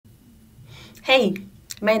Hey,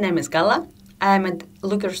 my name is Gala. I'm a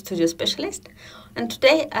Looker Studio specialist, and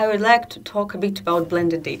today I would like to talk a bit about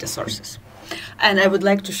blended data sources. And I would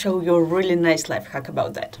like to show you a really nice life hack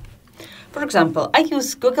about that. For example, I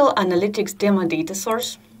use Google Analytics demo data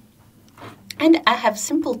source, and I have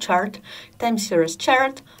simple chart, time series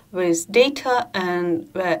chart with data, and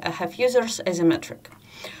where I have users as a metric.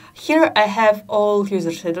 Here I have all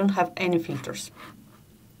users, I don't have any filters.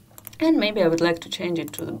 And maybe I would like to change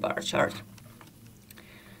it to the bar chart.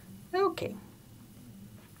 Okay.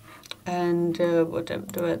 And what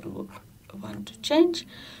do I want to change?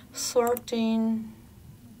 Sorting.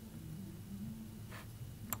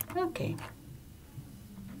 Okay.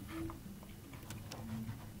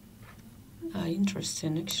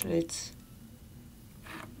 Interesting. Actually, it's...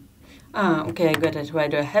 okay, I got it. Why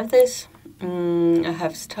do I have this? I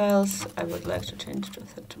have styles. I would like to change to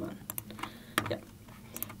 31. Yeah.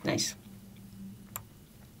 Nice.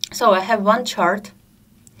 So I have one chart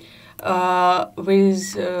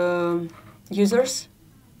with users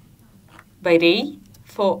by day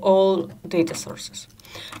for all data sources.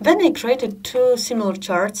 Then I created two similar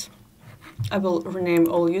charts. I will rename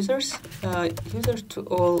all users, users to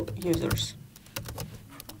all users.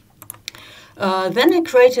 Then I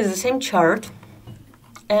created the same chart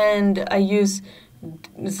and I use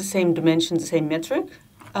the same dimension, the same metric,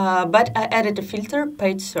 but I added a filter,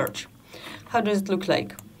 paid search. How does it look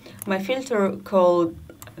like? My filter called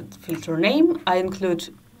filter name, I include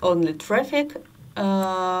only traffic,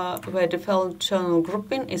 where default channel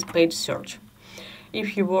grouping is paid search.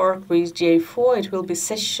 If you work with GA4, it will be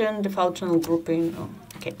session, default channel grouping. Oh,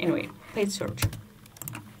 okay, anyway, paid search.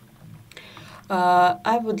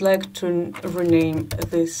 I would like to rename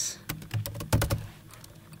this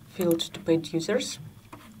field to paid users.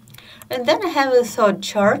 And then I have a third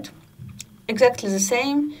chart, exactly the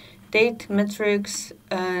same, date, metrics,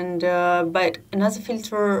 and but another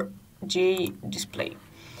filter, G display.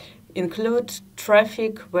 Include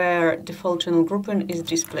traffic where default channel grouping is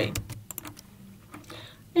display.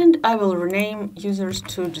 And I will rename users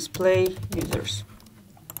to display users.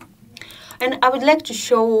 And I would like to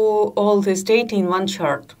show all this data in one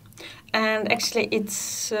chart. And actually,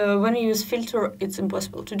 it's when you use filter, it's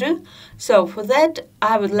impossible to do. So for that,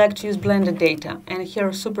 I would like to use blended data. And here,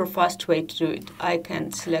 a super fast way to do it. I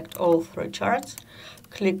can select all three charts,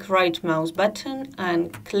 click right mouse button,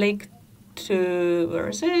 and click to, where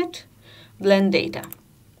is it? Blend data.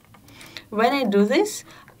 When I do this,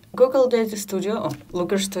 Google Data Studio, oh,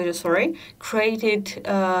 Looker Studio, sorry, created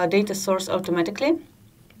data source automatically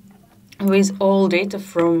with all data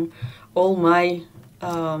from all my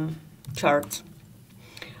charts.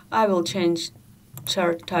 I will change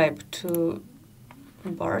chart type to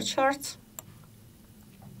bar charts.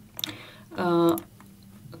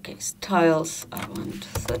 Okay, styles, I want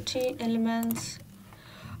 30 elements.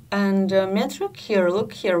 And metric here,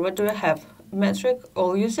 look here, what do I have? Metric,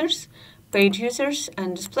 all users, paid users,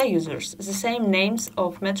 and display users. The same names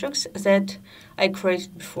of metrics that I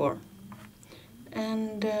created before.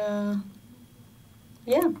 And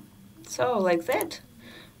yeah, so like that.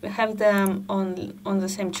 We have them on the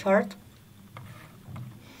same chart,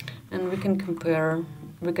 and we can compare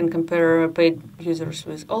paid users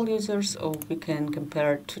with all users, or we can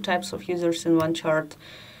compare two types of users in one chart,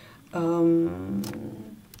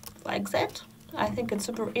 like that. I think it's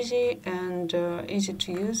super easy and easy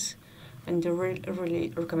to use, and I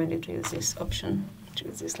really recommend you to use this option, to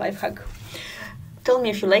use this life hack. Tell me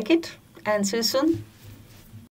if you like it, and see you soon.